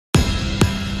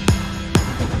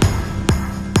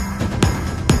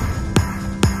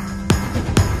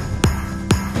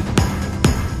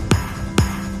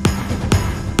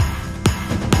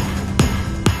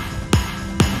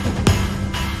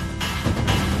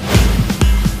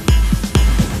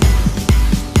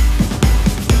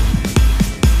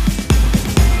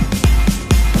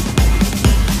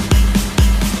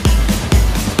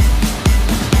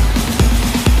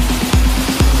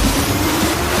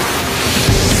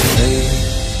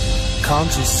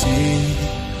Can't you see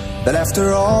that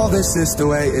after all this is the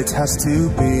way it has to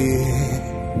be?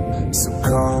 So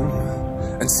come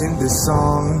and sing this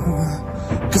song,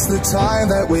 'cause the time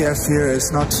that we have here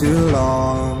is not too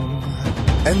long.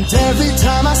 And every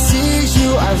time I see you,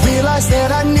 I realize that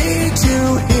I need you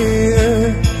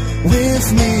here with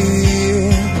me.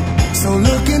 So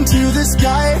look into the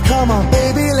sky, come on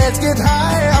baby, let's get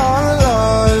high on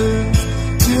love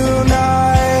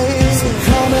tonight. So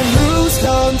come and lose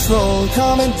control,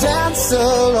 come and dance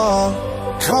along.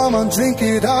 Come on, drink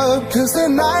it up, 'cause the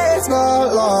night's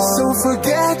not long. So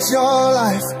forget your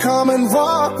life, come and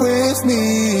walk with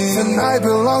me. The night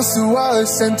belongs to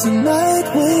us, and tonight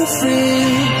we're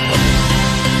free.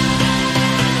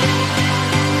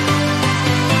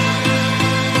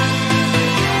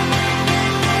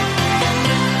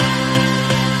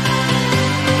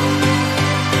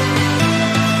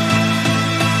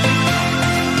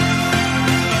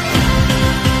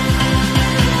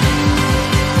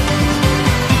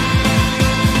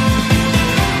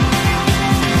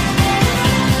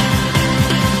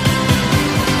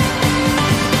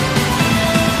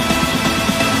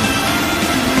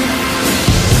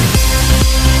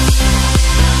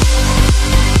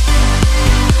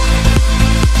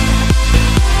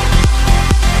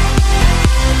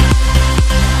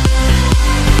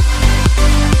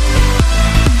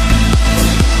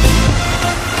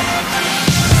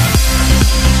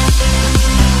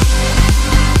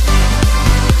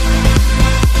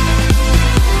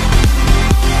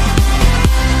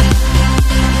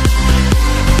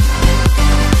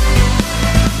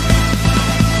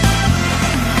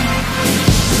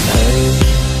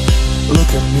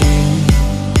 Look at me,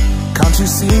 can't you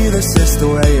see this is the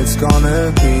way it's gonna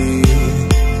be?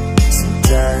 So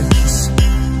dance,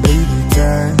 baby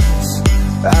dance.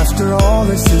 After all,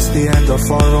 this is the end of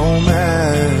our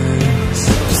romance.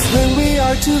 'Cause when we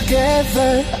are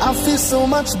together, I feel so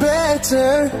much better,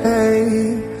 hey.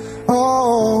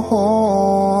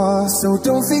 Oh, so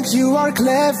don't think you are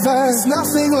clever, 'cause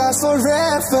nothing lasts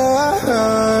forever.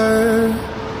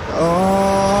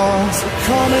 Oh, so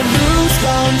come and lose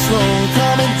control,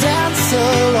 come and dance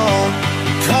along.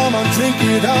 Come on, drink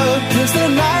it up, 'cause the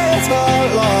night's not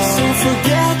long. So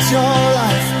forget your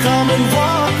life, come and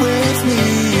walk with me.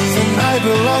 The night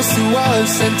belongs to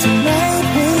us, and tonight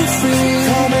we're free.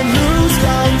 Come